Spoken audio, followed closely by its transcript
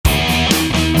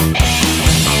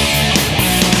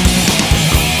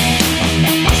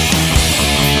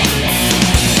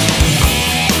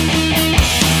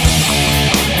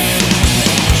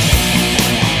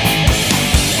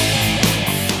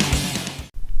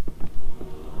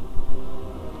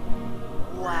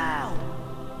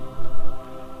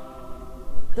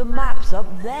The map's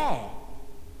up there.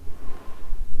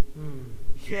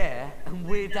 Yeah, and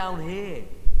we're down here.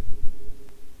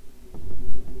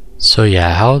 So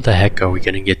yeah, how the heck are we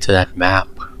gonna get to that map?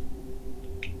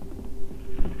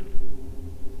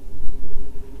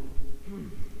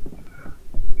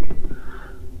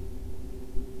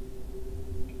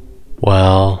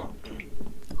 Well,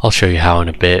 I'll show you how in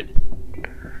a bit.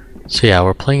 So yeah,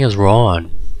 we're playing as Ron.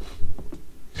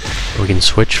 We can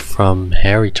switch from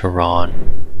Harry to Ron.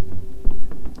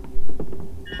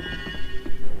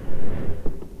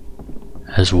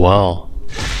 As well.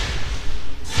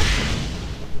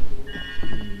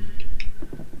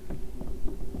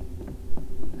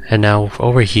 And now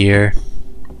over here,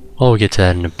 well, we'll get to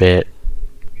that in a bit.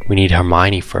 We need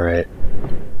Hermione for it.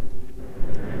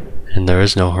 And there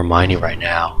is no Hermione right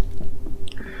now.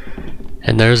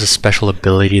 And there is a special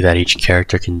ability that each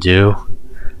character can do.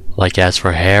 Like as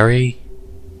for Harry,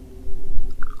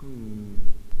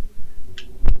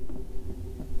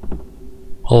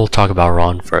 we'll talk about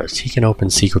Ron first. He can open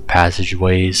secret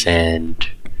passageways and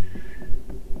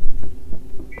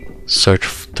search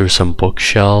through some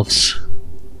bookshelves.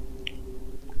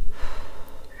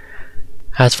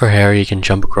 As for Harry, he can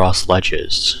jump across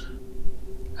ledges.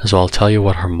 As well, I'll tell you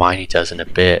what Hermione does in a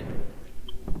bit.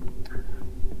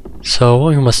 So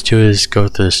what we must do is go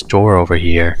to this door over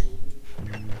here.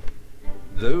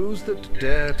 Those that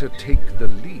dare to take the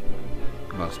leap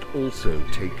must also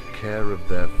take care of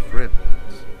their friends.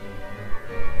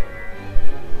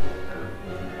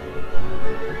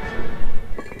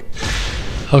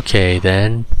 Okay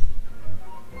then.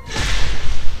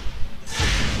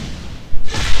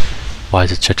 Why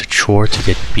is it such a chore to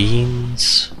get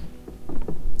beans?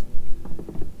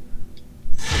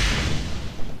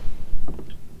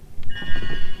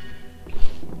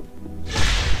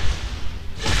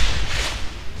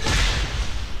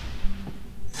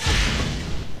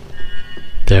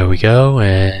 There we go,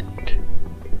 and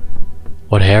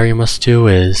what Harry must do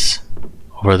is,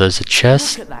 over there's a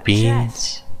chest,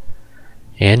 beans,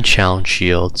 and challenge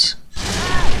shields.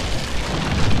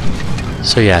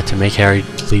 So yeah, to make Harry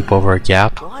leap over a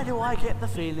gap, Why do I get the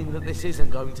feeling that this isn't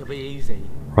going to be easy?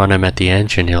 run him at the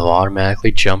edge and he'll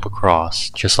automatically jump across,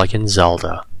 just like in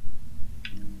Zelda.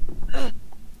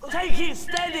 Take it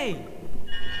steady!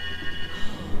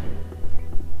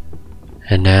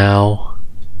 And now,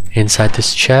 inside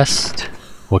this chest,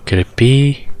 what could it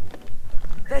be?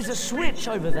 There's a switch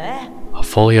over there. A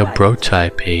Folio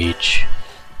Brotai page.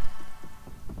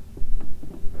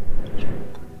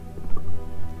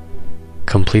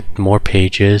 Complete more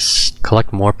pages.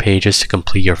 Collect more pages to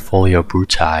complete your Folio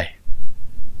Brutai.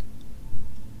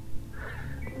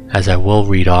 As I will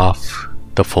read off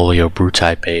the Folio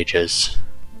Brutai pages.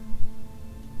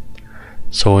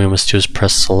 So what we must do is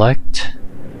press select.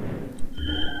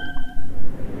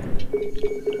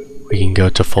 We can go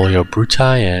to Folio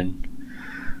Brutai and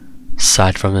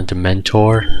aside from the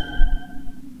Dementor,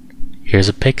 here's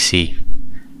a pixie.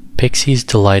 Pixies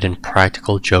delight in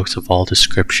practical jokes of all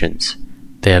descriptions.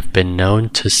 They have been known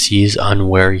to seize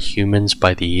unwary humans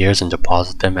by the ears and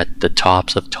deposit them at the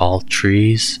tops of tall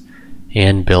trees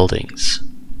and buildings.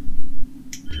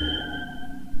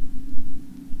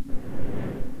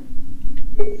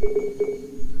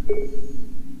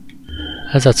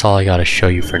 As that's all I gotta show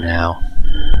you for now.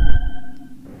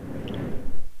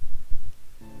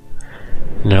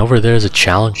 And over there is a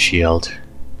challenge shield,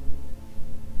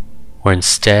 where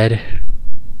instead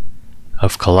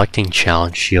of collecting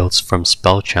challenge shields from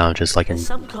spell challenges like in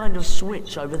Some kind of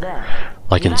switch over there.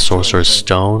 Sorcerer's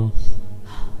Stone,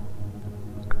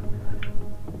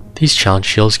 these challenge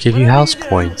shields give you house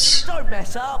points. Don't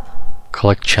mess up.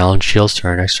 Collect challenge shields to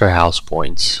earn extra house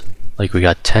points. Like we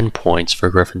got 10 points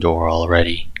for Gryffindor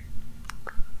already.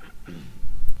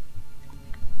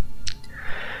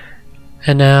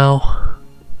 And now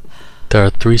there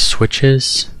are 3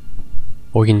 switches.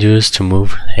 What we can do is to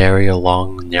move Harry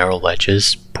along narrow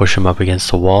ledges, push him up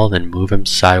against the wall, then move him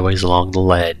sideways along the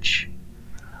ledge.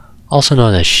 Also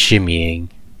known as shimmying.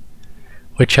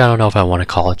 Which I don't know if I want to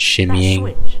call it shimmying,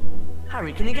 That switch.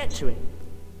 Harry, can you get to it?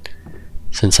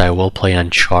 since I will play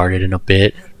Uncharted in a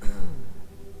bit.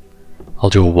 I'll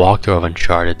do a walkthrough of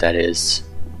Uncharted, that is.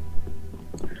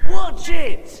 Watch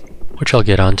it! Which I'll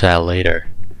get onto that later.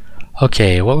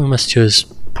 Okay, what we must do is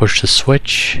push the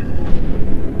switch.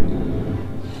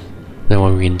 Then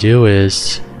what we can do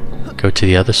is go to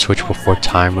the other switch before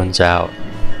time runs out.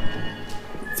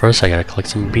 First I gotta collect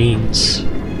some beans.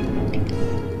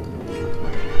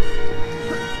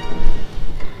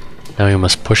 Now you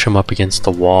must push him up against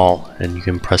the wall, and you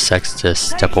can press X to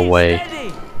step away.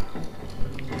 Steady.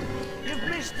 You've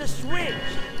missed the switch.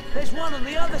 There's one on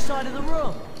the other side of the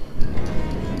room.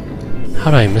 How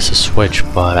did I miss a switch?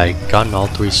 But I gotten all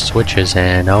 3 switches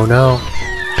and oh no,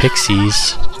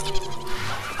 pixies.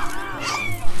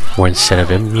 Or instead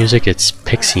of imp music, it's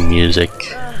pixie music.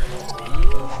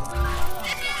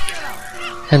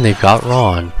 And they've got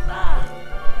Ron.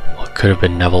 Well, it could have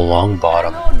been Neville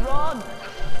Longbottom.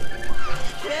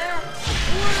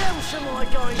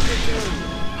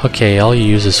 Okay, all you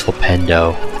use is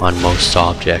Flipendo on most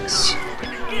objects.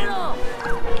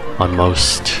 On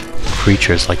most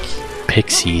creatures like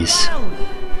pixies.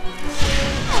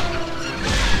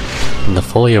 And the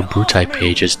Folio Bruti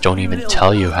pages don't even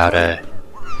tell you how to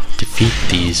defeat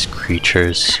these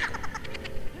creatures.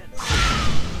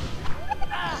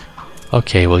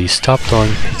 Okay, will you stop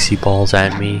throwing pixie balls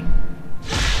at me?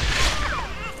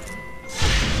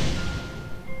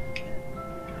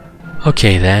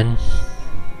 Okay then.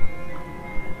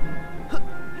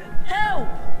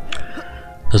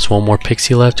 There's one more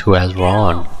pixie left who has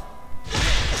Ron.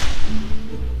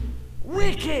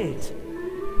 Wicked!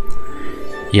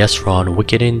 Yes, Ron,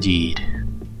 wicked indeed.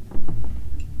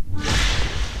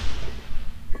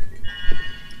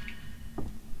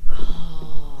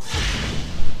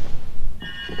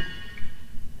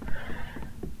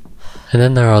 And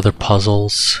then there are other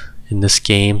puzzles in this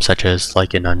game, such as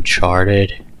like in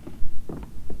Uncharted.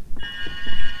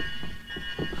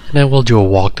 And then we'll do a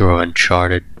walkthrough of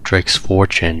Uncharted Drake's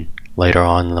Fortune later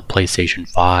on in the PlayStation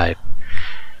 5.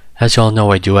 As you all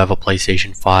know, I do have a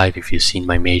PlayStation 5 if you've seen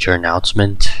my major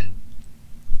announcement.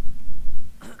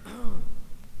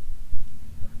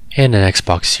 And an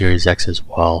Xbox Series X as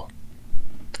well.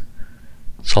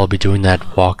 So I'll be doing that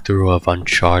walkthrough of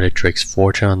Uncharted Drake's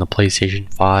Fortune on the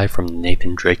PlayStation 5 from the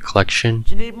Nathan Drake collection.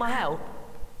 Do you need my help?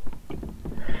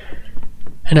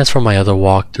 And as for my other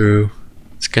walkthrough,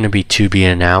 it's going to be to be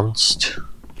announced,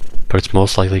 but it's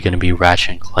most likely going to be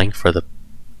Ratchet & Clank for the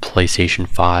PlayStation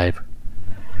 5,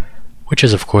 which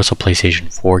is of course a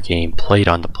PlayStation 4 game played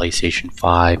on the PlayStation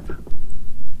 5.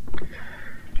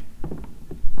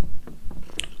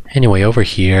 Anyway, over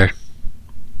here,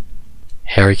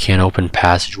 Harry can't open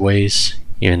passageways,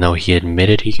 even though he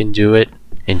admitted he can do it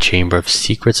in Chamber of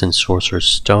Secrets and Sorcerer's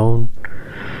Stone.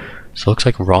 So it looks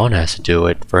like Ron has to do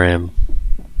it for him.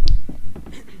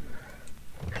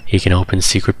 He can open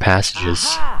secret passages.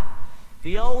 Aha!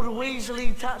 The old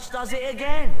Weasley touch does it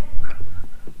again.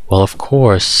 Well, of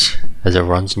course, as it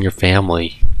runs in your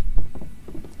family.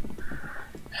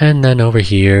 And then over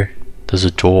here, there's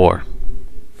a door.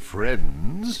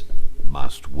 Friends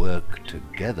must work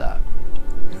together.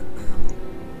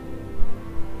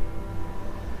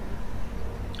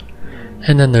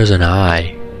 And then there's an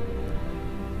eye.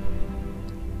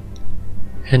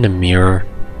 And a mirror.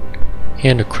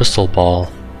 And a crystal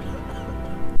ball.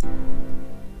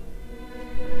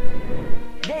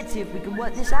 Let's see if we can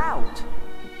work this out.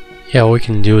 Yeah, all we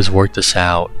can do is work this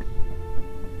out.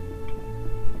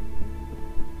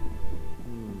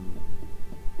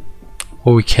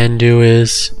 What we can do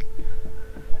is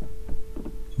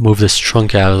move this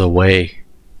trunk out of the way.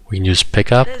 We can just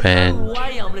pick up There's and no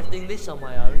way I'm lifting this on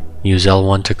my own. use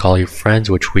L1 to call your friends,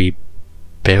 which we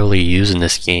barely use in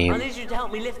this I game. need you to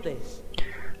help me lift this.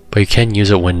 But you can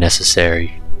use it when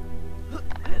necessary.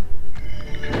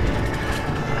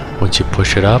 Once you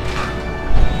push it up,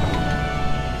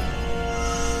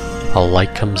 a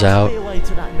light comes out. Must be a way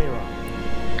to that mirror.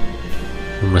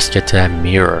 We must get to that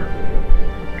mirror.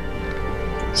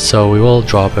 So we will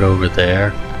drop it over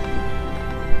there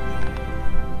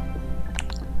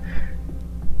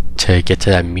to get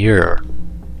to that mirror.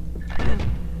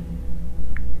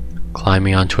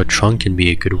 Climbing onto a trunk can be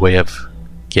a good way of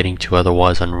getting to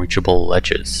otherwise unreachable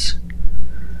ledges.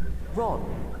 Ron,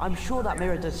 I'm sure that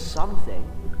mirror does something.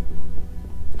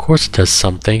 Of course it does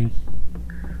something,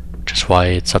 which is why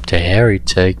it's up to Harry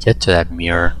to get to that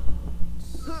mirror.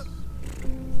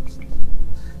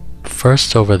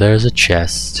 First, over there is a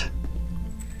chest.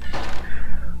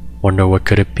 Wonder what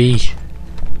could it be?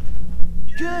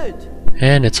 Good.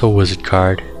 And it's a wizard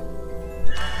card.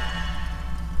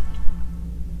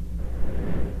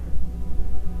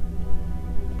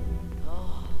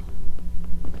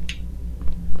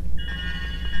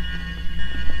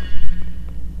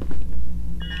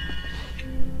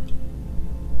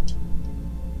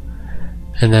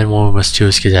 And then what we must do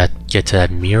is get to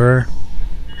that mirror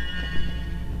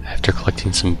after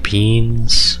collecting some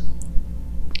beans.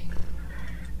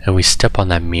 And we step on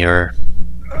that mirror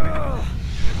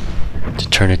to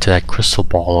turn it to that crystal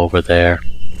ball over there,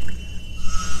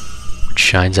 which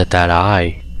shines at that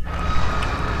eye.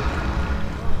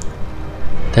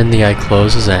 Then the eye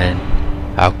closes and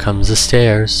out comes the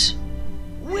stairs.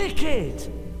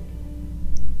 Wicked.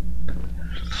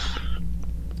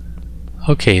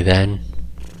 Okay then.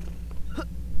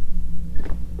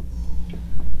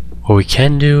 What we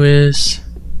can do is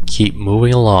keep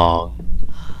moving along.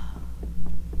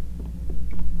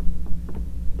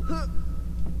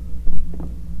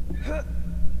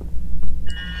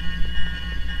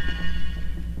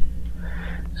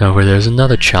 Over there's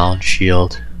another challenge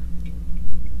shield.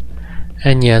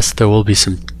 And yes, there will be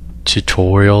some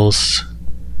tutorials,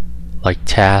 like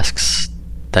tasks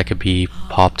that could be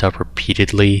popped up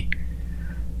repeatedly,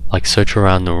 like search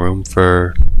around the room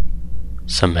for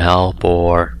some help,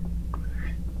 or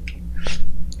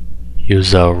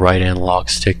use a right analog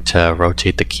stick to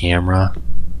rotate the camera.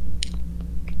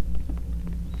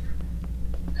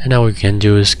 And now what we can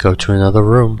do is go to another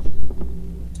room.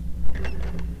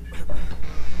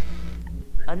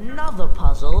 Another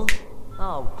puzzle?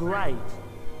 Oh, great.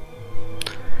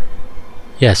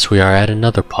 Yes, we are at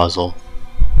another puzzle.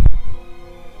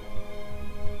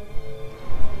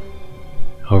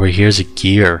 Over here's a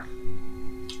gear.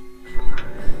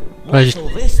 What's all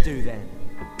this do then?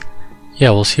 Yeah,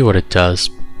 we'll see what it does,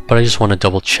 but I just want to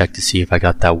double check to see if I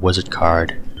got that wizard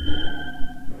card.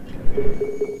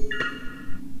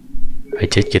 I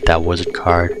did get that wizard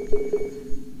card.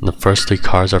 And the first 3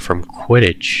 cards are from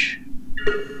Quidditch.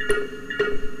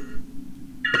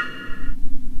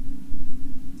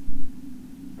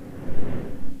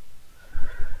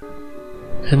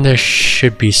 And there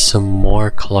should be some more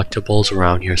collectibles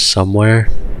around here somewhere.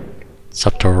 It's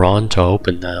up to Ron to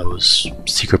open those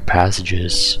secret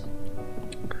passages.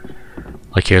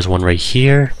 Like here's one right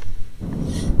here.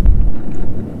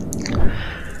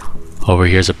 Over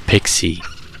here's a pixie.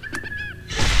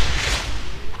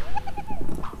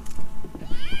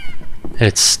 And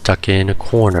it's stuck in a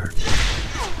corner.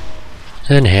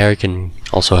 And Harry can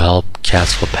also help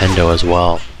cast Flipendo as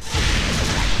well.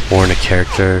 Or in a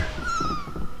character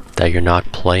that you're not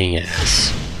playing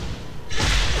as.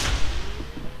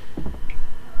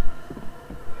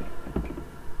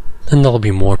 Then there'll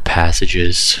be more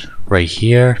passages right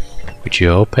here, which you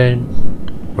open,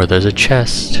 where there's a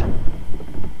chest.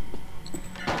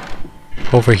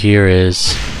 Over here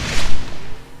is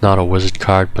not a wizard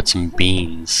card, but some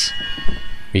beans.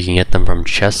 You can get them from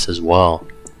chests as well.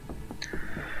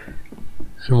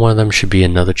 And one of them should be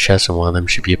another chest, and one of them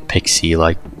should be a pixie,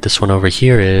 like this one over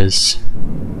here is...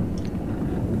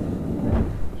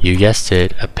 You guessed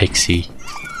it, a pixie.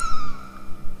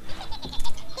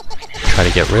 Try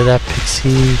to get rid of that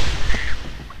pixie.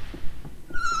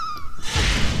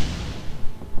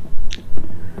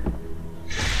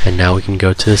 And now we can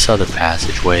go to this other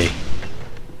passageway.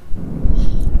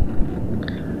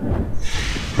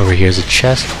 Over here's a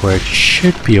chest where it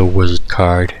should be a wizard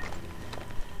card.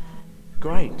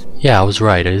 Great. Yeah, I was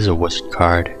right, it is a wizard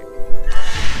card.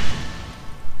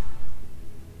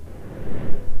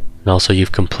 And also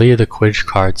you've completed the Quidditch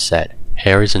card set.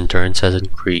 Harry's endurance has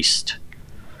increased.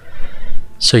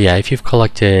 So yeah, if you've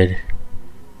collected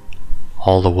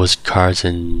all the wizard cards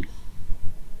in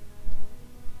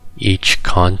each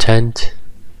content,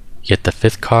 you get the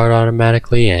 5th card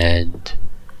automatically, and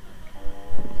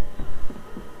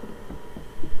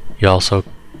you also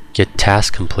get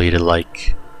tasks completed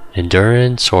like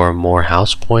endurance or more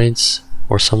house points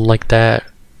or something like that.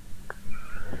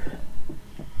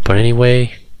 But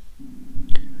anyway,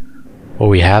 what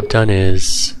we have done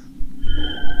is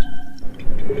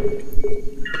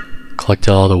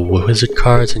collected all the wizard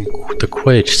cards in the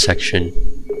Quidditch section.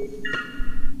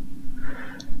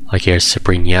 Like here's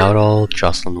Cyprian Yowdle,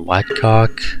 Jocelyn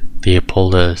Watcock,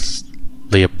 Leopoldina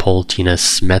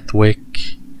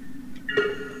Smethwick,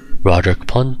 Roderick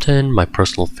Plumpton, my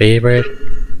personal favorite,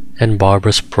 and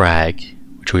Barbara Spragg,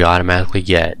 which we automatically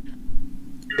get.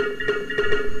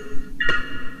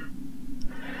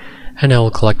 And now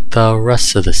we'll collect the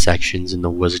rest of the sections in the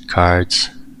wizard cards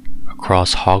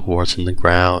across Hogwarts and the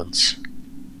grounds.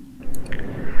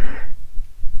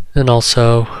 And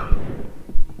also,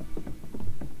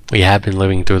 we have been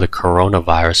living through the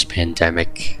coronavirus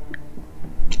pandemic.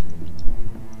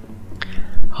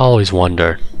 I always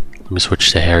wonder, let me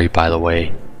switch to Harry by the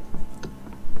way,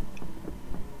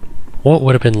 what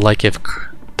would have been like if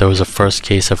there was a first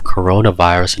case of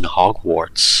coronavirus in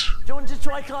Hogwarts? Do you want to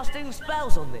try casting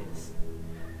spells on this?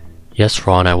 Yes,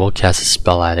 Ron, I will cast a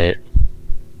spell at it.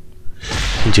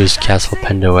 And just cast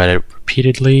Flipendo at it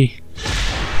repeatedly,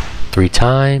 3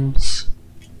 times.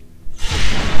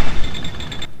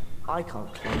 I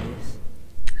can't climb this.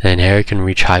 And Harry can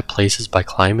reach high places by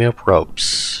climbing up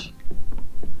ropes.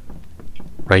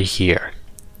 Right here.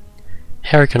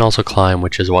 Harry can also climb,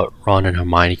 which is what Ron and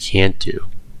Hermione can't do.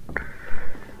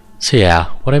 So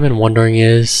yeah, what I've been wondering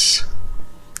is,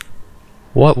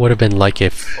 what would have been like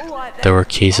if there were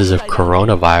cases of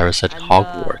coronavirus at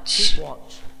Hogwarts?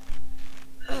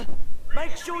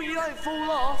 Make sure you fall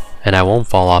off. And I won't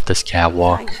fall off this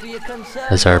catwalk, Thanks for your concern,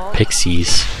 as are Ron.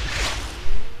 pixies.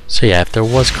 So yeah, if there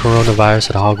was coronavirus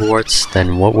at Hogwarts,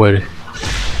 then what would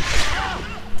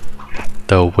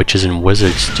the witches and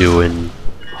wizards do in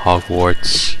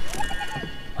Hogwarts?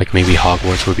 Like maybe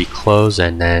Hogwarts would be closed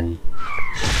and then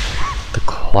the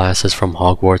classes from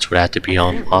Hogwarts would have to be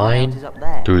online Is up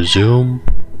there. through Zoom.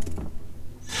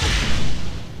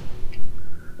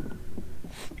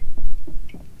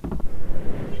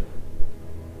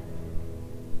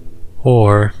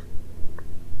 Or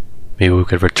maybe we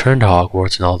could return to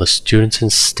Hogwarts and all the students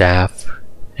and staff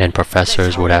and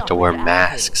professors would have to wear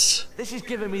masks. This is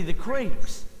giving me the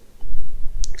creeps.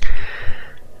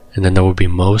 And then there would be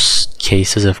most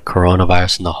cases of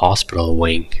coronavirus in the hospital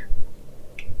wing.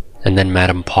 And then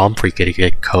Madame Pomfrey could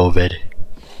get COVID.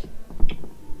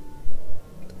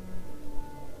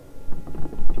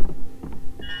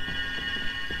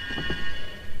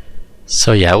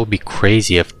 So yeah, it would be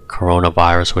crazy if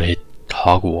coronavirus would hit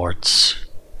Hogwarts.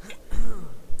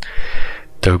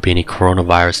 There would be any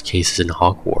coronavirus cases in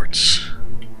Hogwarts.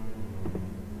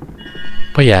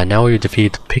 But yeah, now we've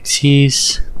defeated the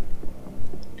pixies.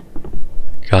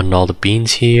 Gotten all the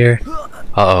beans here.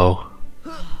 Uh-oh.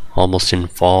 Almost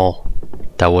didn't fall.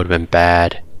 That would have been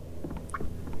bad.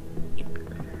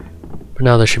 But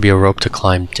now there should be a rope to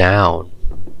climb down.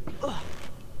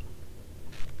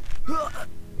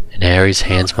 And Harry's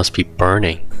hands must be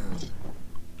burning.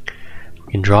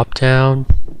 We can drop down.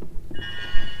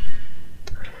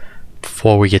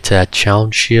 Before we get to that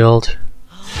challenge shield,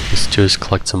 let's do is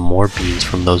collect some more beans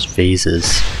from those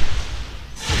vases.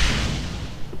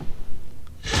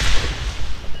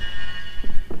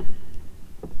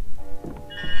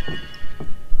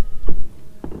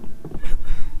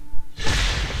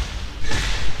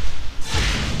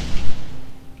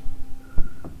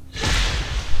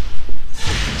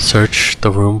 Search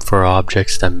the room for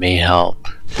objects that may help.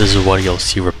 This is what you'll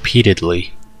see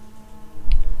repeatedly.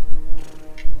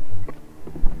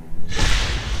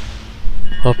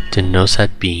 Oh, didn't notice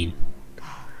that bean.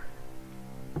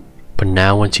 But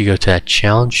now once you go to that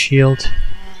challenge shield...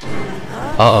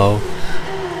 Uh-oh.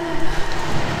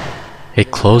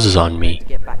 It closes on me.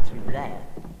 Get back through there.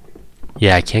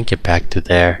 Yeah, I can't get back to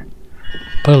there.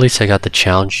 But at least I got the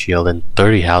challenge shield and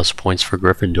 30 house points for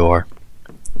Gryffindor.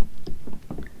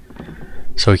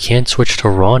 So he can't switch to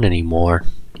Ron anymore.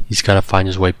 He's gotta find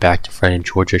his way back to Fred and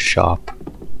George's shop.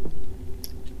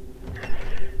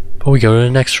 But we go to the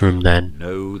next room then.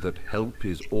 Know that help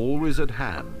is always at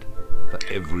hand for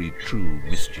every true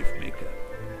mischief maker.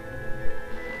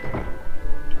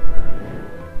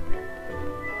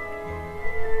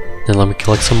 Then let me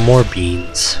collect some more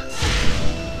beans.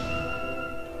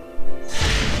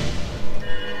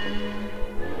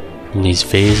 From these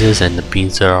vases and the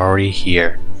beans that are already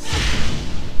here.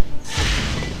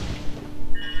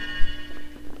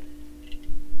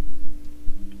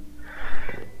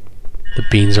 The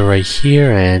beans are right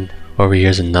here, and over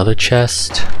here's another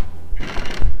chest.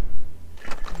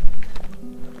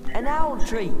 An owl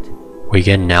treat. We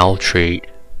get an owl treat.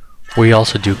 We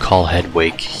also do call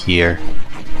Hedwig here.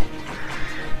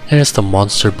 And it's the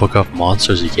Monster Book of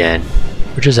Monsters again,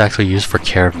 which is actually used for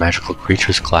Care of Magical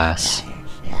Creatures class.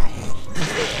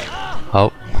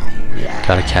 Oh,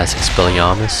 gotta cast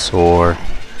Expelliarmus or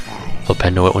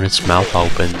Flipendo it when its mouth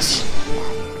opens.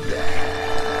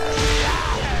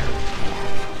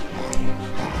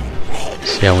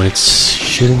 So yeah, when it's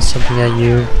shooting something at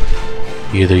you,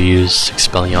 you either use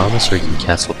Expelliarmus or you can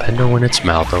cast Flipendo when its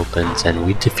mouth opens, and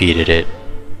we defeated it.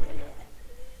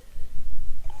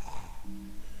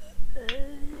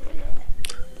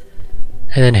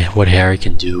 And then what Harry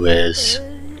can do is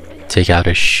take out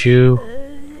his shoe,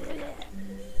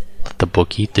 let the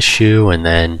book eat the shoe, and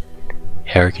then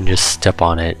Harry can just step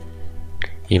on it,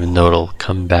 even though it'll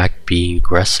come back being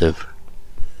aggressive.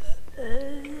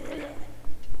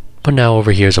 But now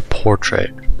over here is a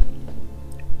portrait.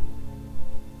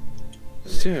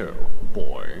 So,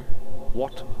 boy,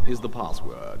 what is the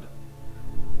password?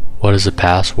 What is the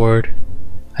password?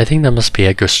 I think that must be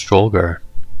Edgar Strolger,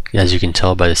 as you can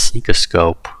tell by the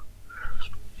sneakoscope.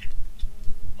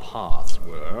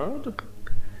 Password?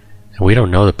 And we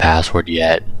don't know the password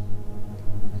yet.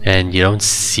 And you don't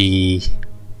see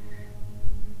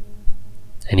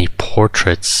any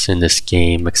portraits in this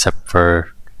game except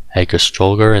for Edgar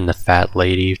Strolger and the fat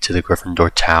lady to the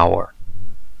Gryffindor Tower.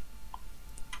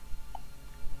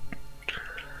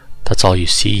 That's all you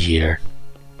see here.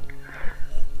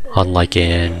 Unlike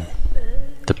in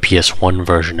the PS1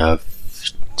 version of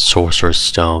Sorcerer's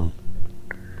Stone.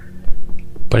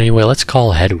 But anyway, let's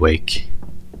call Hedwig.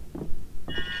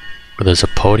 Where there's a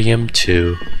podium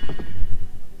to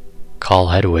Call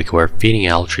Hedwig, where feeding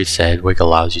Eltree to Hedwig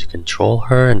allows you to control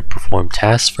her and perform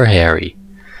tasks for Harry.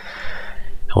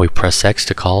 And we press X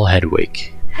to call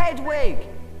Hedwig. Hedwig!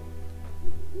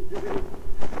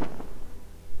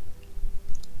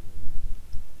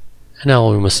 And now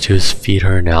all we must do is feed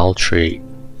her an Eltree.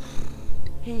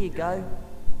 Here you go.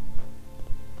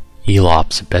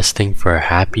 Elop's the best thing for a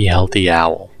happy, healthy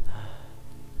owl.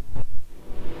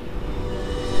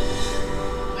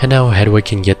 And now Hedwig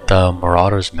can get the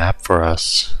Marauders map for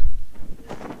us.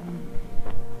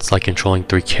 It's like controlling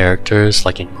 3 characters,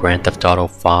 like in Grand Theft Auto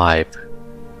 5.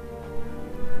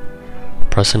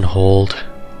 Press and hold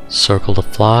circle to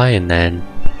fly, and then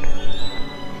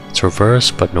it's reverse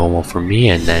but normal for me,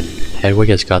 and then Hedwig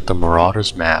has got the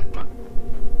Marauders map.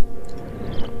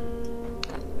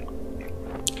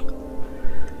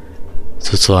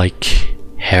 So it's like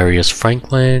Harry as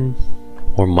Franklin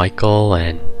or Michael,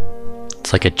 and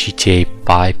it's like a GTA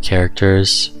 5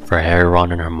 characters for Harry,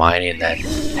 Ron, and Hermione, and then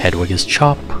Hedwig is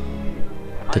Chop.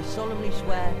 I solemnly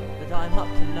swear that I'm up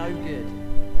to no good.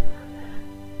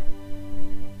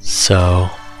 So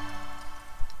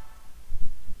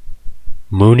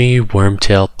Mooney,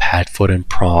 Wormtail, Padfoot, and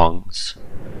Prongs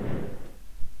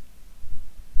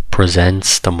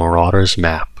presents the Marauders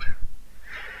map.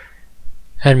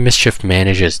 And Mischief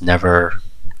Manage is never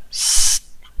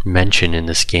mentioned in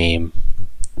this game.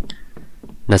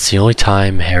 And that's the only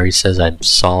time Harry says I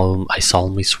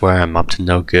solemnly swear I'm up to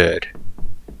no good.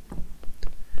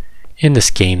 In this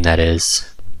game, that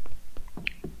is.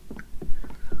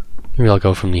 Maybe I'll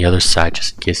go from the other side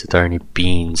just in case if there are any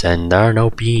beans, and there are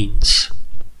no beans.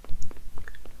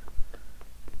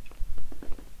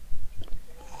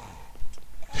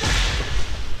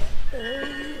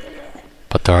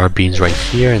 But there are beans right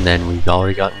here, and then we've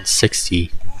already gotten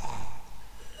 60.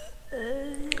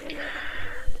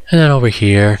 And then over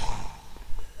here,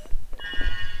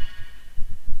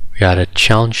 we got a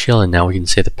challenge shield, and now we can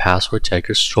say the password to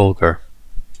Edgar Strolger.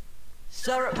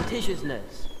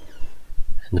 Surreptitiousness.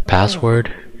 And the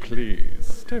password Please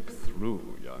step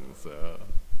through, young sir.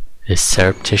 is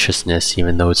surreptitiousness,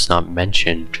 even though it's not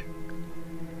mentioned.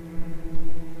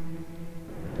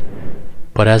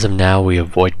 But as of now, we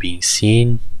avoid being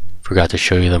seen. Forgot to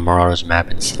show you the Marauders map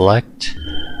and select.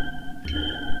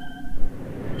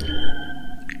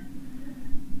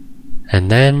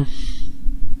 And then,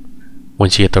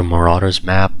 once you get the Marauders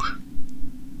map,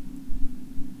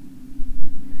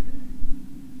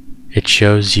 it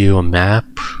shows you a map,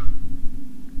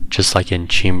 just like in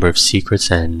Chamber of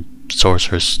Secrets and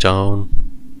Sorcerer's Stone.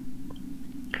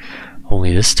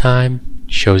 Only this time,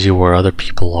 it shows you where other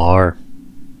people are.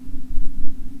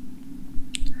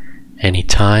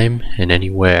 Anytime and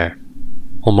anywhere.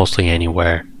 Well, mostly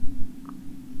anywhere.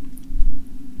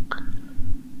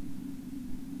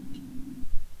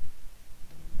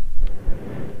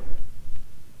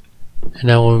 And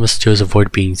now what we must do is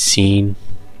avoid being seen.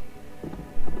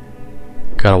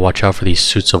 Gotta watch out for these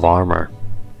suits of armor.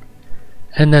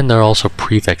 And then there are also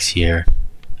prefects here.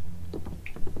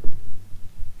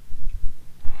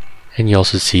 And you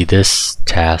also see this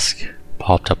task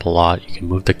popped up a lot. You can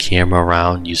move the camera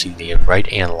around using the right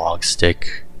analog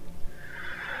stick,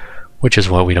 which is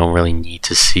what we don't really need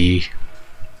to see.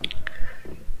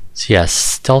 So yeah,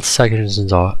 stealth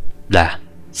sections are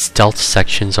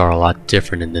a lot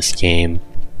different in this game,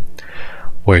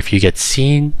 where if you get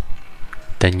seen,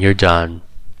 then you're done,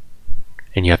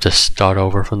 and you have to start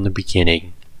over from the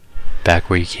beginning, back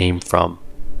where you came from.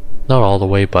 Not all the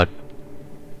way, but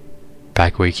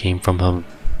back where you came from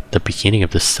the beginning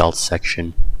of the stealth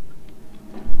section.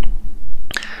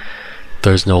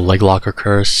 There's no leg locker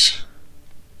curse,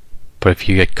 but if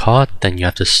you get caught, then you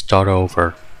have to start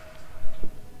over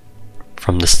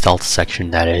from the stealth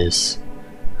section, that is.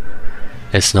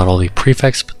 It's not only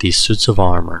prefects, but these suits of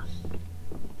armor.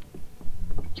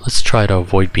 Let's try to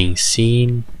avoid being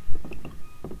seen.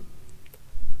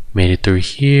 Made it through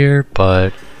here,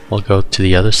 but we'll go to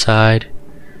the other side.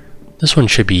 This one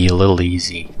should be a little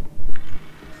easy.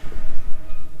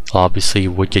 Obviously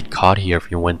you would get caught here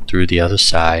if you went through the other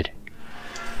side.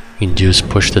 You can do is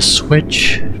push the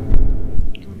switch.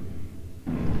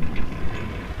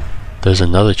 There's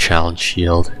another challenge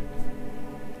shield.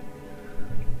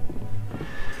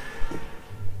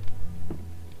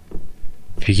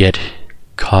 If you get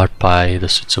caught by the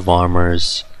suits of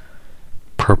armor's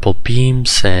purple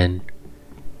beams, then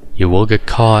you will get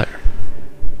caught.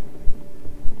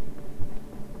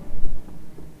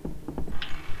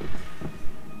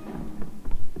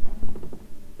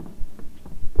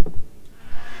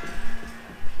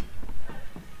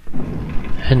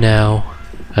 And now,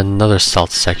 another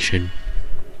stealth section.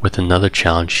 with another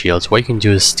challenge shield. So what you can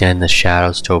do is stand in the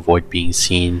shadows to avoid being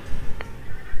seen,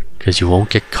 because you won't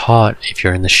get caught if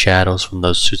you're in the shadows from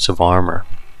those suits of armor.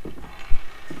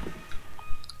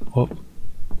 Whoa.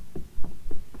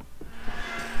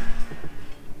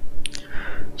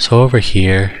 So over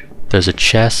here, there's a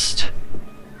chest,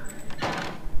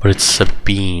 but it's a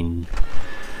bean.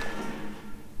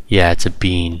 Yeah, it's a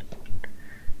bean.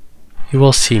 You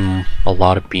will see a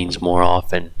lot of beans more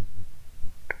often.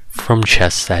 From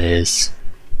chests, that is.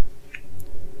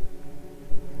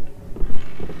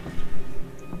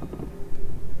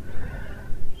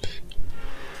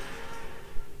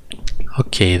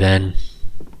 Okay then.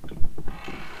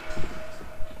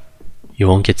 You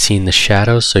won't get seen in the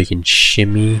shadows, so you can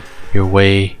shimmy your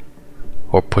way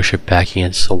or push it back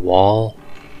against the wall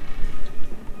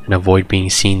and avoid being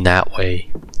seen that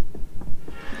way.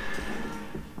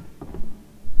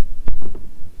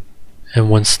 And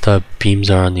once the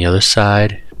beams are on the other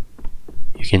side,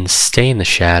 you can stay in the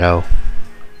shadow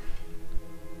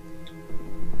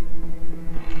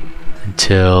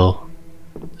until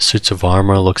the suits of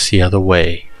armor looks the other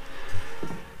way.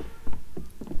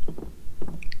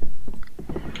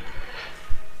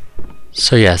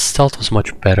 So yeah, stealth was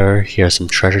much better. Here are some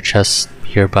treasure chests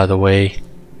here, by the way.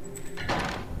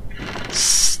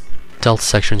 Stealth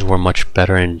sections were much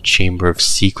better in Chamber of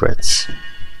Secrets,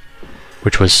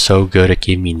 which was so good it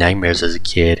gave me nightmares as a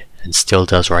kid, and still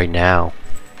does right now.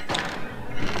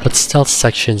 But stealth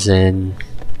sections in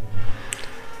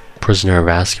Prisoner of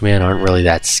Azkaban aren't really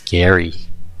that scary.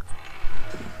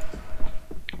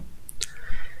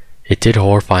 It did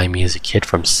horrify me as a kid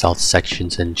from stealth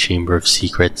sections in Chamber of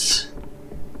Secrets,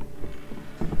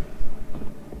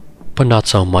 but not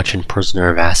so much in Prisoner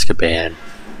of Azkaban.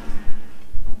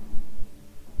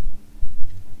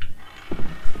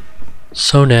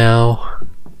 So now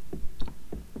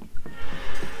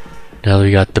that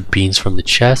we got the beans from the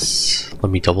chests,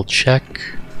 let me double check.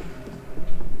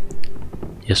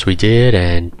 Yes, we did,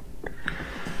 and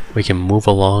we can move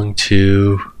along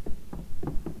to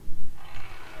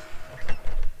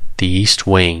the East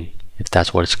Wing, if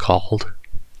that's what it's called.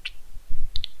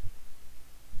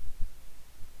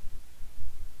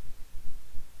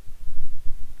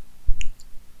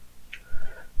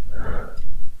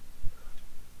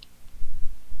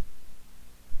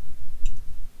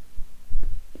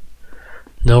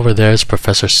 And over there is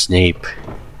Professor Snape.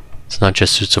 It's not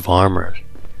just suits of armor,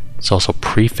 it's also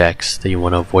prefects that you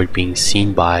want to avoid being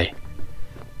seen by,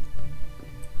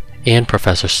 and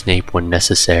Professor Snape when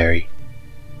necessary.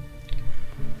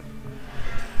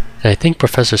 And I think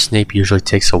Professor Snape usually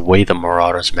takes away the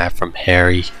Marauder's map from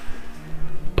Harry,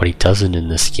 but he doesn't in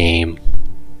this game,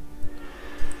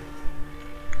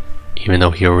 even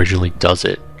though he originally does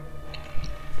it.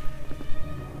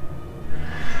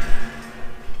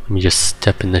 Let me just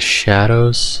step in the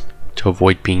shadows to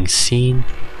avoid being seen.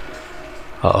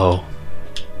 Uh-oh.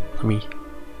 Let me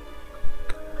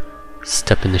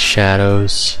step in the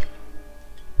shadows.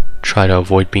 Try to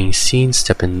avoid being seen.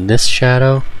 Step in this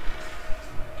shadow.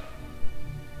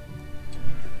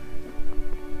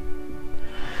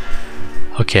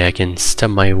 Okay, I can step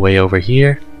my way over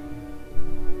here.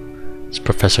 There's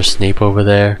Professor Snape over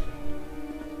there.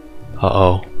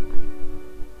 Uh-oh.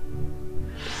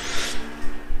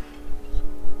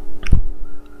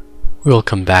 We'll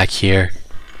come back here.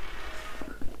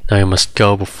 Now I must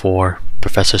go before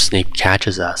Professor Snape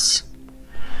catches us.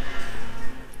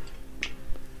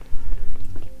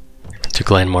 To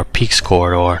Glenmore Peaks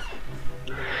corridor.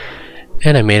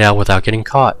 And I made out without getting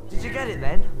caught. Did you get it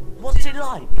then? What's it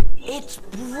like? It's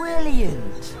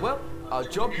brilliant. Well, our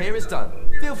job here is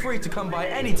done. Feel free to come by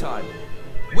any time.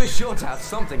 We're sure to have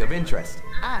something of interest.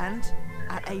 And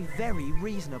at a very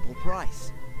reasonable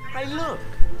price. Hey look,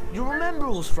 your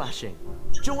rememberall's flashing.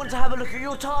 Do you want to have a look at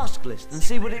your task list and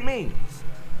see what it means?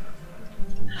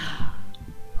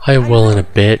 I will in a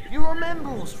bit. Your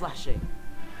rememberall's flashing.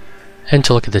 And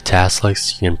to look at the task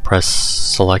list, you can press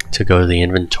select to go to the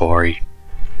inventory.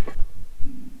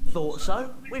 Thought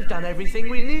so. We've done everything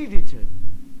we needed to.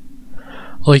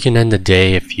 Well, you can end the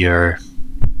day if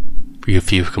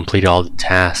you've completed all the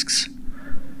tasks.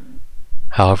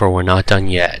 However, we're not done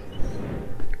yet.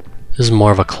 This is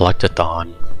more of a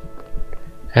collect-a-thon.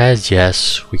 As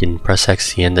yes, we can press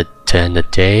X to end the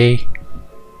day,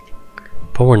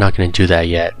 but we're not going to do that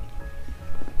yet.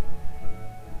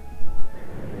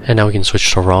 And now we can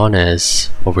switch to Ron, as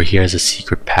over here is a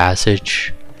secret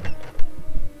passage,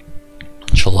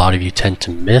 which a lot of you tend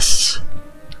to miss.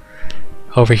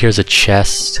 Over here is a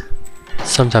chest.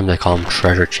 Sometimes I call them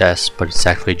treasure chests, but it's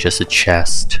actually just a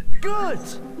chest. Good.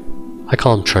 I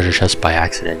call them treasure chests by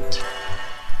accident.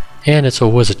 And it's a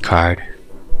wizard card.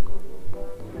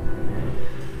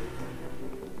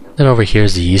 Then over here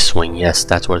is the East Wing. Yes,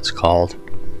 that's what it's called.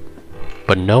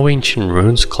 But no Ancient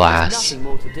Runes class. Nothing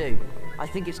more to do. I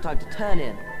think it's time to turn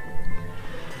in.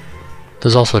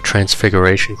 There's also a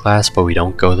Transfiguration class, but we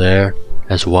don't go there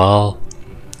as well.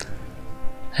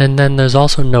 And then there's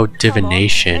also no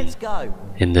Divination Let's go.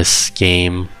 in this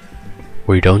game,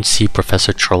 where you don't see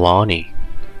Professor Trelawney.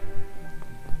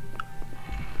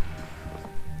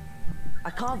 I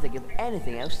can't think of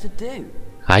anything else to do.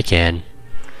 I can.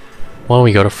 Why don't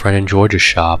we go to Fred and George's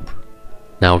shop?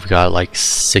 Now we've got like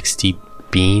 60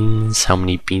 beans. How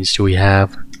many beans do we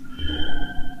have?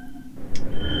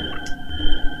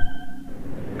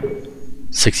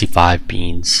 65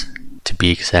 beans, to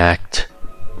be exact.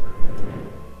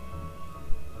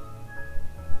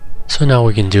 So now what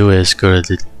we can do is go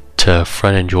to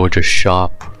Fred and George's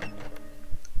shop.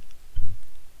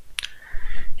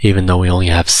 Even though we only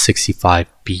have 65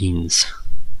 beans.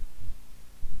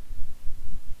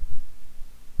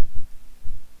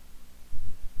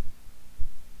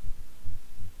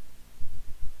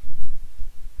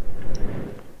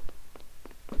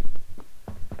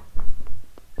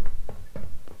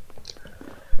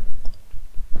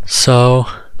 So,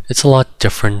 it's a lot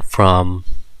different from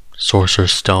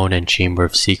Sorcerer's Stone and Chamber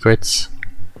of Secrets.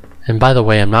 And by the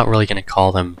way, I'm not really going to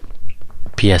call them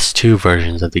PS2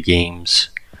 versions of the games,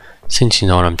 since you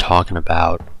know what I'm talking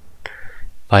about.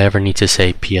 If I ever need to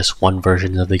say PS1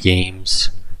 versions of the games,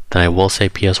 then I will say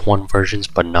PS1 versions,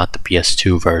 but not the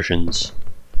PS2 versions.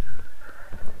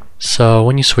 So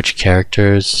when you switch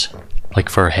characters, like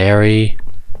for Harry,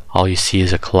 all you see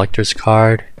is a collector's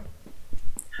card.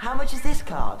 How much is this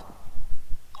card?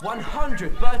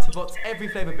 100 Bertie Bott's every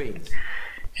flavour beans.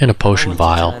 And a potion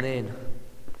vial. Turn in.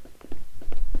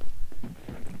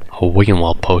 A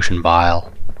Wiggenweld potion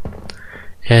vial.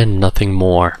 And nothing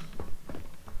more.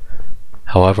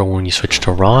 However, when you switch to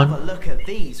Have a Ron, look at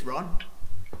these, Ron.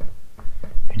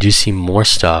 you do see more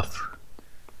stuff,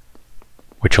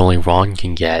 which only Ron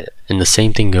can get, and the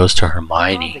same thing goes to I can't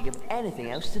Hermione. think of anything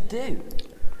else to do.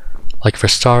 Like for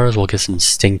stars, we'll get some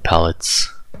stink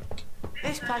pellets.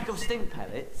 This pack of stink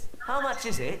pellets, how much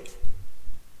is it?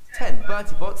 10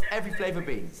 Bertie Bott's every flavour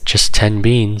beans. Just 10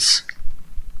 beans.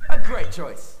 A great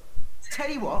choice. Tell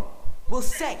you what, we'll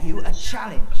set you a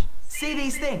challenge. See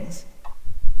these things?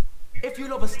 If you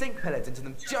lob a stink pellet into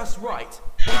them just right,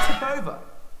 they tip over.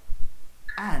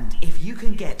 And if you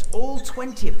can get all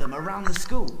 20 of them around the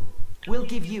school, we'll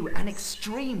give you an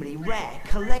extremely rare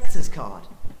collector's card.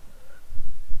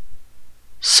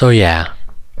 So yeah,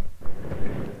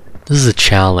 this is a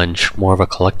challenge, more of a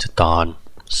collectathon.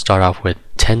 Start off with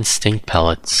 10 stink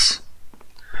pellets,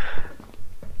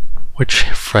 which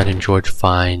Fred and George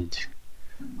find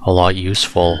a lot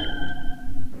useful.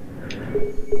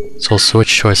 So we'll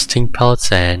switch to our stink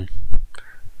pellets, and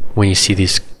when you see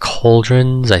these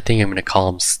cauldrons, I think I'm going to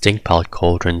call them stink pellet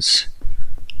cauldrons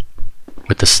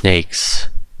with the snakes.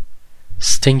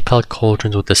 Stink pellet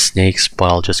cauldrons with the snakes, but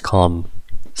I'll just call them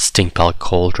stink pellet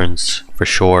cauldrons for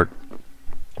short.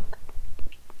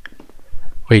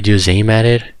 What you do is aim at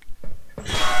it,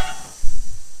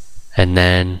 and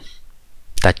then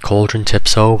that cauldron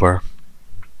tips over.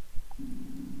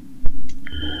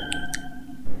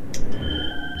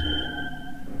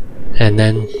 And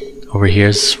then over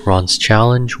here's Ron's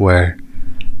challenge, where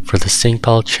for the stink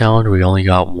pellet challenge we only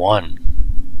got one.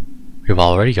 We've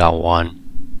already got one.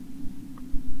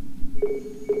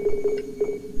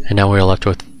 And now we're left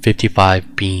with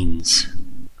 55 beans.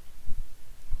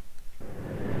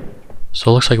 So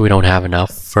it looks like we don't have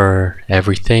enough for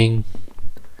everything.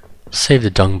 Save the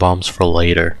dung bombs for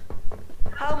later.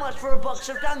 How much for a box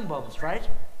of dung bombs, Fred?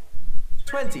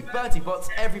 20 Bertie Bott's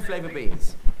every flavour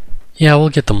beans. Yeah, we'll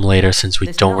get them later since we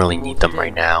There's don't nothing really more need to them do.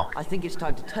 right now. I think it's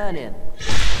time to turn in.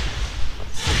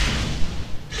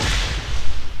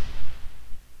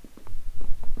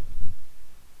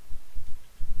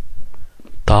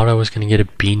 Thought I was gonna get a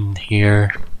bean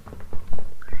here,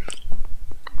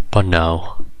 but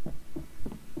no.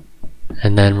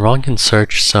 And then Ron can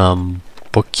search some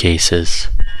bookcases,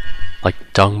 like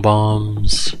dung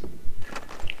bombs,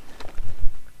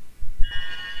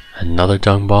 another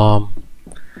dung bomb,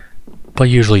 but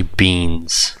usually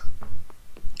beans.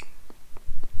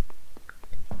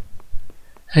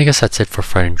 And I guess that's it for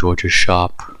Fred and George's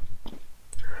shop.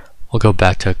 We'll go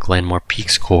back to Glenmore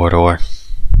Peaks corridor.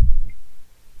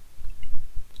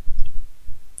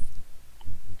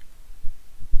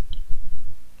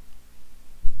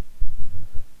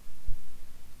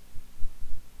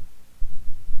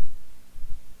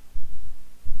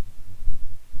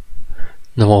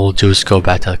 Then what we'll do is go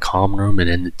back to the common room and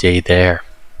end the day there,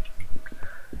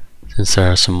 since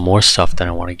there are some more stuff that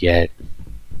I want to get.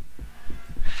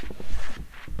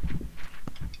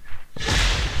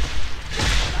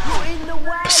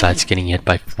 besides getting hit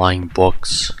by flying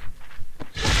books.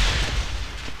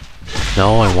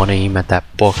 No, I want to aim at that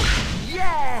book.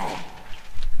 Yeah!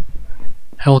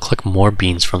 I will collect more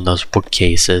beans from those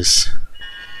bookcases,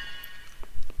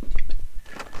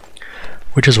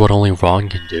 which is what only Ron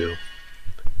can do.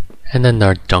 And then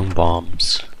there are dung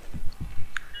bombs.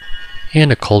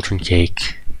 And a cauldron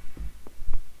cake.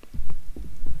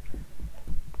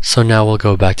 So now we'll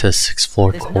go back to the 6th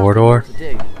floor There's corridor.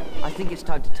 nothing more to do. I think it's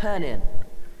time to turn in.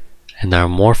 And there are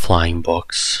more flying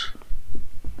books.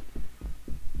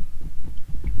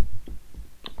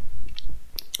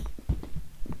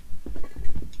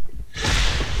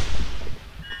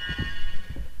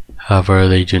 However,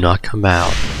 they do not come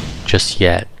out just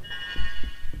yet.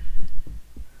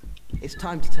 It's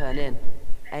time to turn in.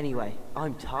 Anyway,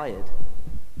 I'm tired.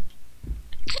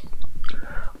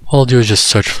 All I'll do is just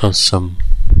search for some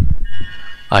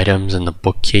items in the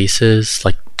bookcases,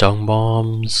 like dung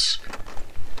bombs,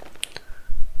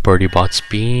 Birdie Bot's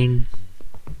bean,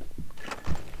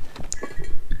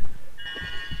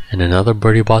 and another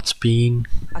Birdie Bot's bean,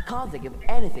 I can't think of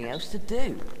anything else to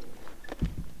do.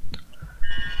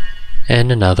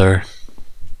 and another,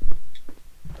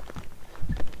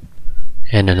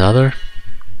 and another,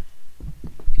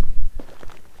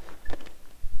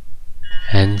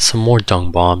 and some more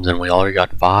dung bombs, and we already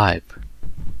got 5.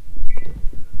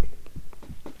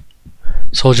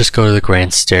 So we'll just go to the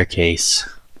grand staircase.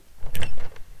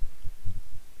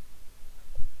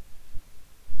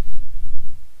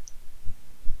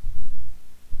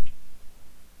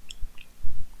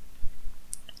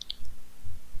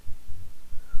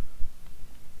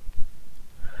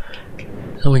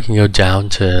 Then we can go down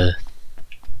to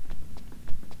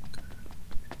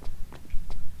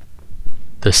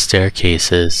the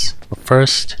staircases. But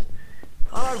first,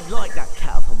 I don't like that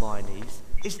cat of Hermione's.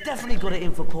 It's definitely got it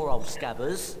in for poor old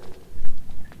Scabbers.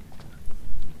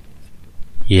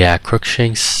 yeah,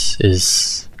 Crookshanks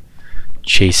is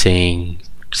chasing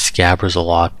Scabbers a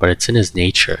lot, but it's in his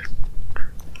nature.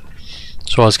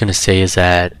 So what I was gonna say is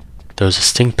that there's a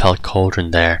stink pellet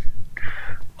cauldron there.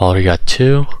 Already got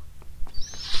 2.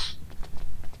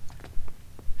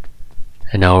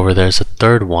 And now over there's a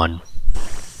 3rd one.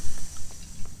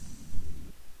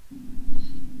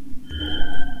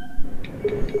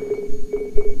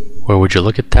 Where would you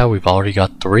look at that? We've already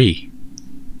got 3.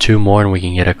 2 more and we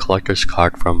can get a collector's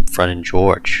card from Fred and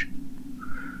George.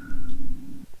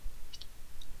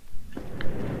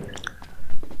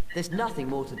 There's nothing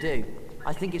more to do.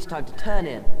 I think it's time to turn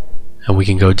in. And we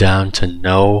can go down to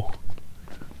no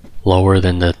lower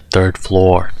than the 3rd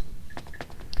floor.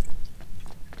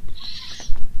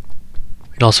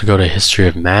 We can also go to History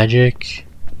of Magic,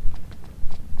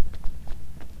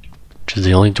 which is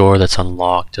the only door that's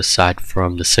unlocked aside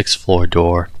from the 6th floor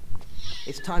door.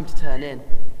 It's time to turn in.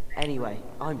 Anyway,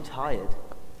 I'm tired.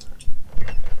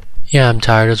 Yeah, I'm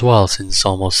tired as well since it's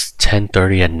almost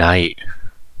 10:30 at night.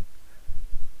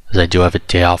 As I do have a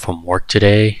day off from work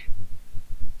today.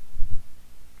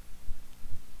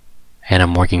 And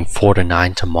I'm working 4 to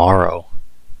 9 tomorrow.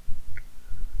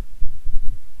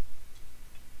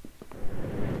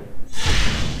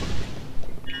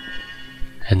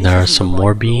 And there are some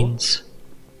more beans.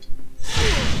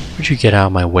 Would you get out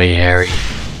of my way, Harry?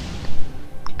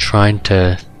 I'm trying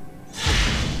to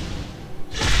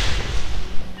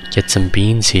get some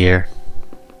beans here.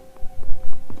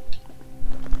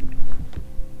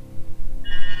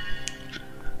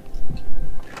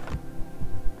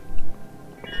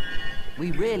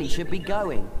 We really should be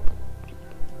going.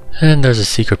 And there's a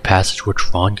secret passage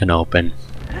which Ron can open.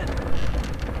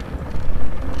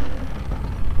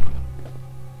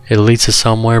 It leads to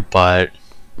somewhere, but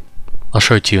I'll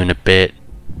show it to you in a bit.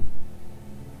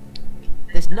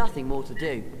 There's nothing more to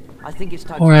do. I think it's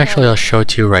time Or to actually, I'll show it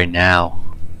to you right now.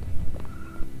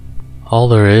 All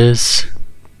there is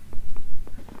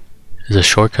a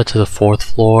shortcut to the 4th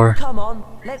floor, Come on,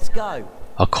 let's go.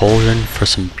 a cauldron for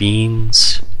some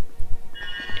beans,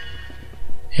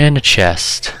 and a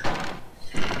chest.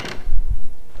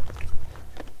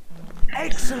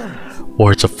 Excellent.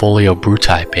 Or it's a Folio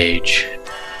Bruti page.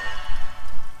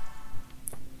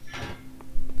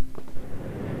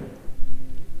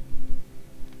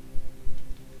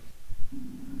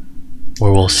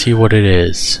 Where we'll see what it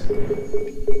is.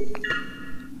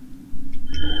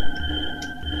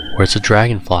 Where it's a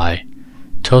dragonfly.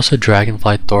 Toasted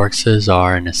dragonfly thoraxes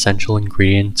are an essential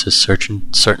ingredient to certain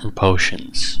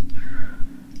potions.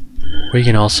 Where you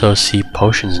can also see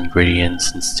potions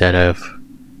ingredients instead of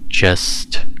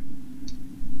just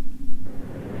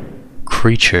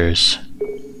creatures.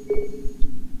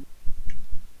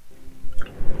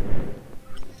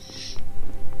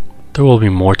 There will be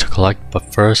more to collect, but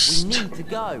We first, need to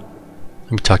go.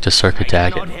 let me talk to Sir I cannot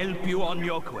Daggett. help you on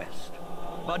your quest,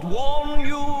 but warn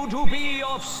you to be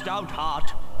of stout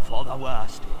heart, for the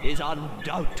worst is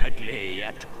undoubtedly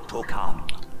yet to come.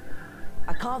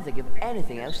 I can't think of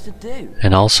anything else to do.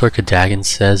 And all Sir Daggett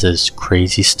says is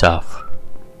crazy stuff.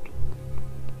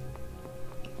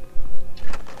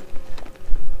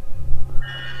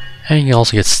 And you can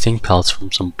also get stink pellets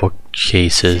from some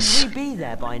bookcases. Should we be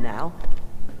there by now?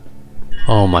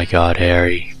 Oh my god,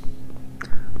 Harry.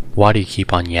 Why do you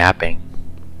keep on yapping?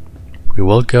 We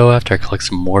will go after I collect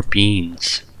some more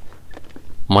beans.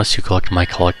 Must you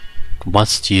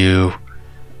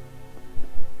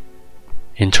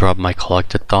interrupt my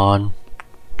collectathon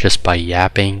just by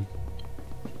yapping?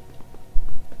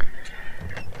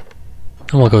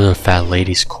 Then we'll go to the fat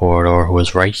lady's corridor, who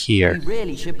is right here. We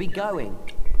really should be going.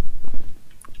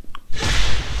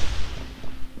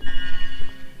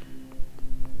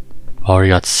 Already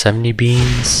got 70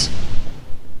 beans,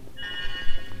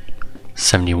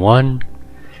 71,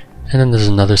 and then there's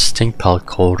another stink pellet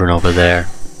cauldron over there.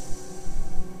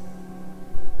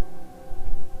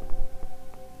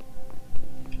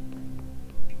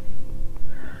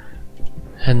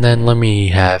 And then let me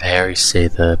have Harry say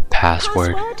the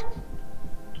password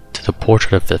to the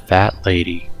portrait of the fat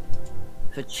lady.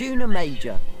 Fortuna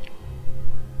Major.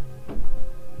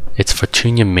 It's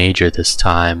Fortuna Major this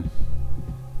time.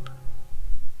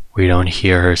 We don't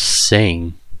hear her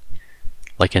sing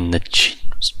like in the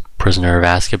Prisoner of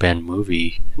Azkaban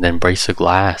movie and then Breaks the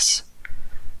Glass.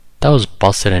 That was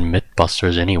busted in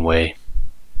Mythbusters anyway.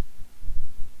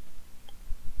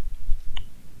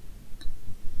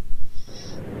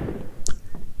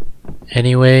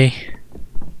 Anyway,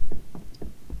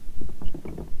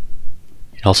 you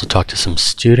can also talk to some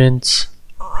students.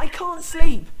 I can't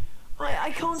sleep.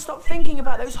 I can't stop thinking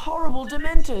about those horrible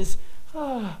dementors.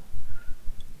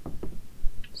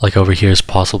 Like over here is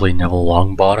possibly Neville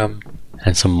Longbottom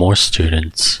and some more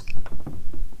students.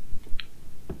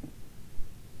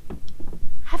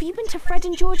 Have you been to Fred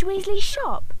and George Weasley's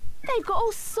shop? They've got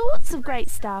all sorts of great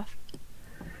stuff.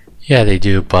 Yeah, they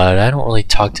do, but I don't really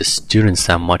talk to students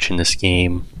that much in this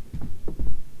game.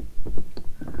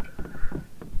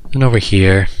 And over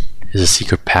here is a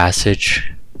secret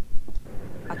passage.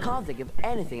 I can't think of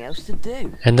anything else to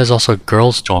do. And there's also a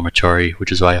girls' dormitory,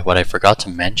 which is what I forgot to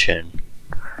mention.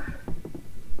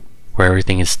 Where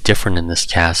everything is different in this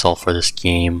castle for this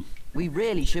game. We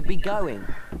really should be going.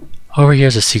 Over here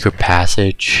is a secret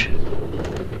passage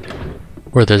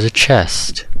where there's a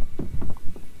chest.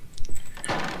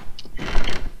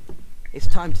 It's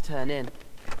time to turn in.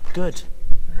 Good.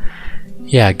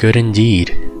 Yeah, good indeed.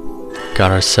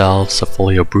 Got ourselves a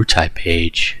Folio Bruti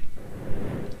page.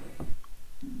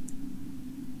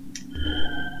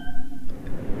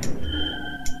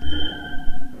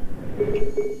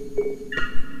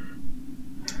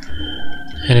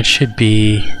 And it should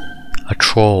be a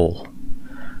troll.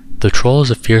 The troll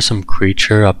is a fearsome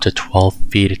creature up to 12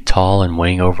 feet tall and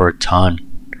weighing over a ton.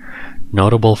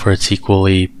 Notable for its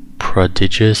equally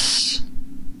prodigious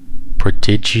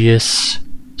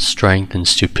strength and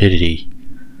stupidity.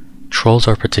 Trolls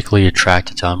are particularly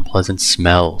attracted to unpleasant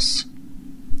smells.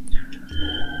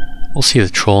 We'll see the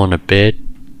troll in a bit,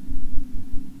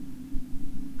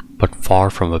 but far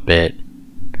from a bit.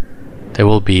 They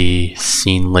will be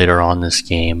seen later on in this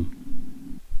game.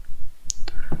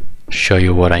 Show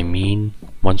you what I mean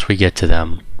once we get to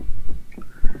them.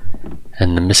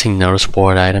 And the missing notice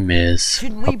board item is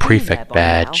Shouldn't a we be prefect there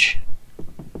by now? badge.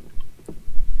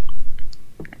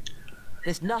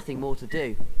 There's nothing more to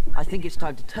do. I think it's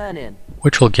time to turn in.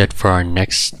 Which we'll get for our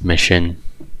next mission.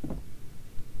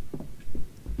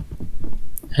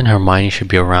 And Hermione should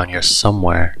be around here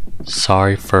somewhere.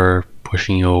 Sorry for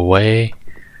pushing you away.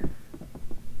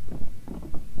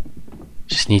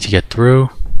 Just need to get through.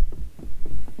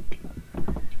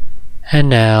 And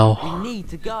now, We need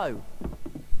to go.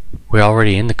 we're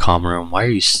already in the common room. Why are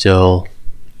you still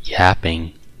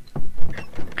yapping?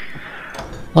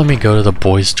 Let me go to the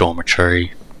boys'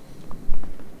 dormitory.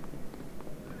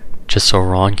 Just so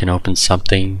Ron can open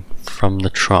something from the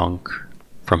trunk.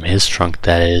 From his trunk,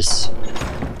 that is.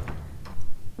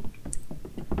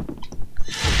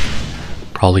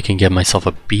 Probably can get myself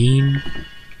a bean.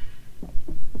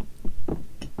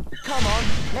 Come on,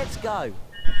 let's go.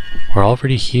 We're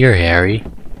already here, Harry.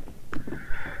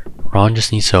 Ron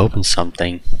just needs to open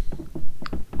something.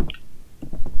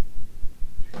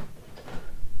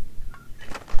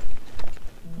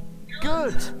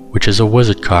 Good. Which is a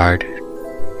wizard card.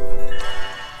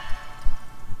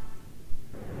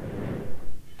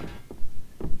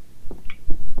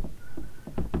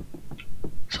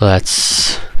 So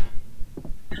that's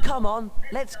Come on,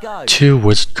 let's go. 2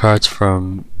 wizard cards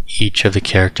from each of the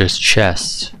characters'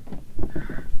 chests.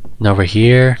 And over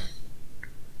here,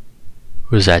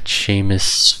 who's that?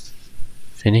 Seamus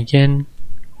Finnegan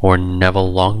or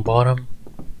Neville Longbottom?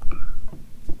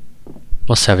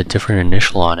 Must have a different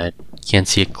initial on it. Can't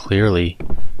see it clearly.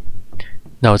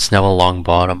 No, it's Neville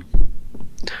Longbottom,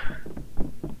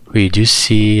 who you do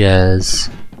see as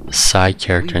a side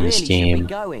character in this game.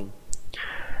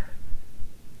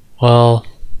 Well,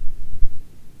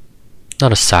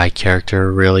 not a side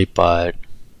character really, but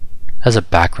as a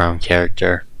background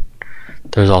character.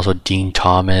 There's also Dean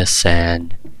Thomas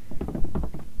and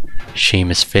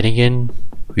Seamus Finnegan,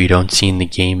 who you don't see in the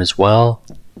game as well,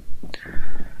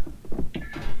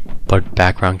 but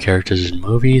background characters in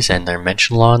movies, and they're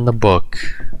mentioned a lot in the book.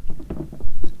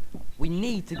 We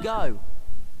need to go.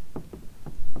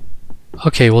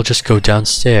 Okay, we'll just go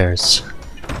downstairs.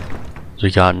 We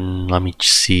gotten, let me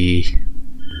see.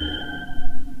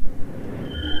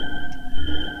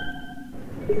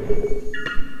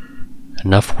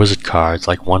 Enough wizard cards,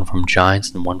 like one from Giants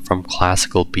and one from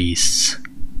Classical Beasts.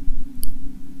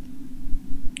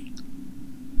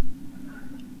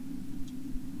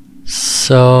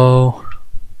 So,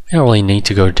 we don't really need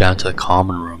to go down to the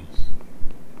common room,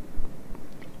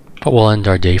 but we'll end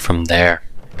our day from there.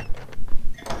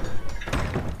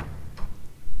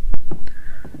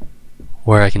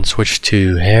 Where I can switch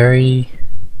to Harry,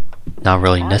 not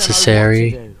really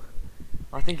necessary.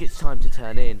 I think it's time to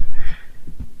turn in.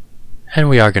 And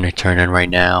we are going to turn in right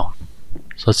now.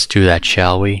 So let's do that,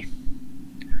 shall we?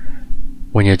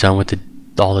 When you're done with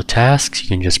all the tasks, you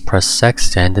can just press X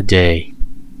to end the day.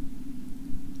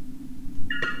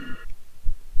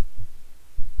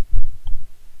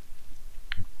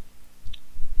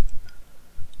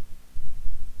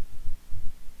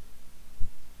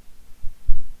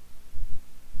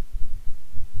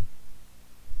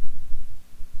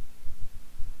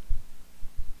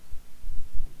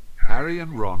 Harry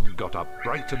and Ron got up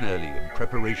bright and early in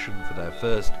preparation for their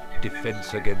first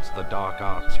Defense Against the Dark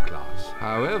Arts class.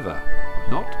 However,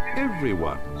 not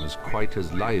everyone was quite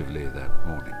as lively that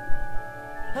morning.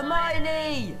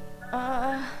 Hermione!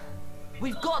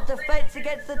 We've got Defense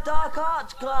Against the Dark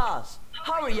Arts class.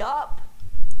 Hurry up!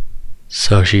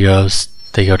 So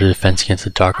they go to Defense Against the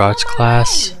Dark Arts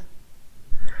class,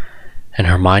 and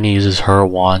Hermione uses her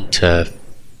wand to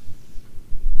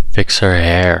fix her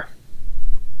hair.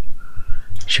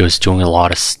 She was doing a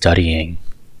lot of studying.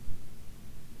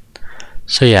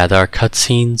 So yeah, there are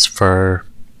cutscenes for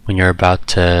when you're about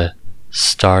to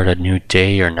start a new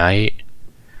day or night.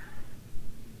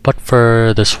 But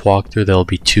for this walkthrough, there will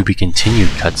be to be continued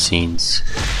cutscenes.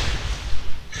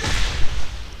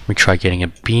 We try getting a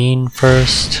bean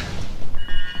first,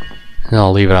 and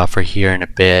I'll leave it off for here in a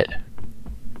bit.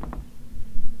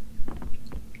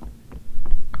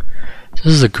 This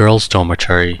is the girls'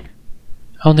 dormitory.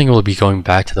 I don't think we'll be going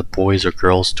back to the boys' or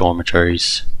girls'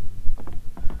 dormitories.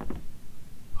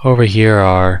 Over here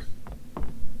are...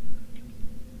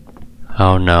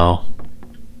 oh no.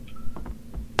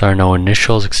 There are no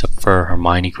initials except for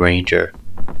Hermione Granger.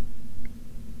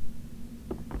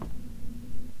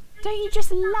 Don't you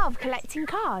just love collecting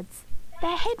cards?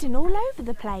 They're hidden all over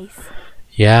the place.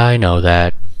 Yeah, I know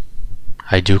that.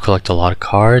 I do collect a lot of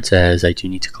cards, as I do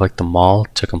need to collect them all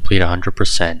to complete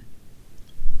 100%.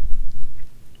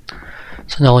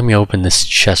 So now let me open this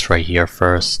chest right here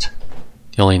first.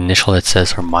 The only initial that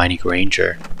says Hermione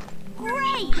Granger.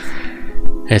 Great!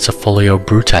 And it's a Folio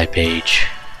Bruti page,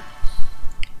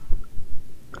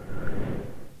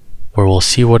 where we'll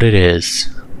see what it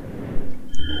is.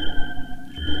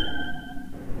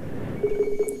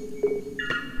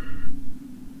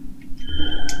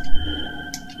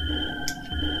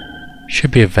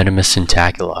 Should be a venomous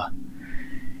Tentacula.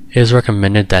 It is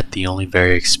recommended that the only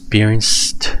very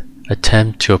experienced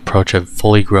attempt to approach a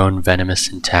fully grown venomous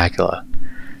Tentacula.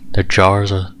 Their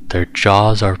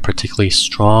jaws are particularly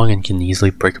strong and can easily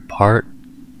break apart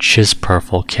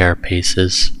Chispurful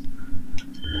carapaces.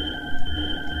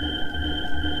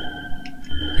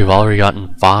 We've already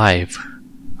gotten 5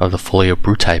 of the Folio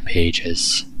Bruti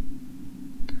pages.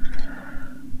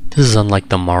 This is unlike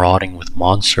the Marauding with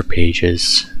Monster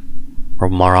pages, or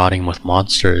Marauding with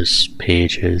Monsters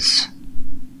pages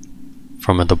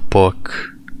from the book,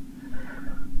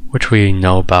 which we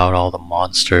know about all the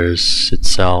monsters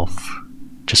itself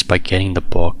just by getting the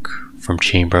book from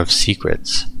Chamber of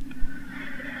Secrets.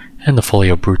 And the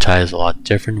Folio Bruti is a lot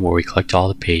different, where we collect all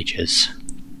the pages.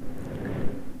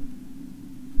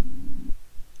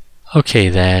 Okay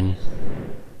then,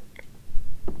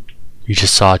 you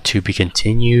just saw a to be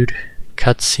continued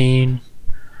cutscene,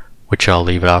 which I'll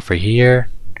leave it off for here.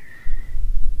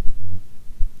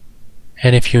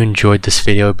 And if you enjoyed this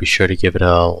video, be sure to give it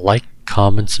a like,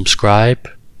 comment, subscribe.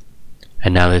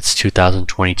 And now that it's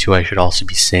 2022, I should also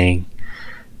be saying,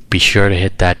 be sure to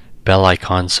hit that bell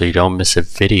icon so you don't miss a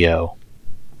video.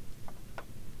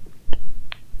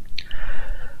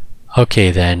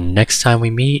 Okay then, next time we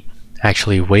meet,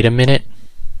 actually wait a minute,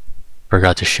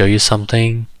 forgot to show you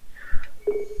something.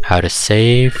 How to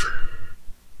save.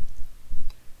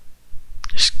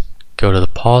 Just go to the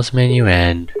pause menu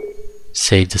and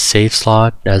save the save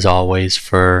slot as always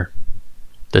for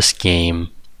this game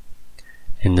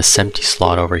in this empty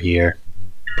slot over here.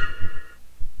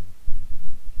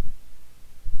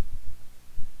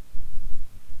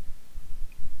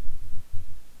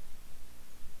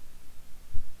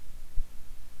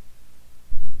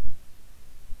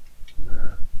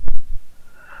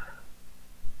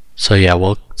 So yeah,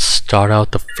 we'll start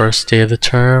out the first day of the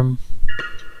term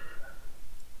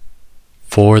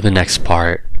for the next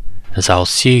part, as I'll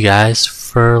see you guys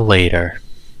for later.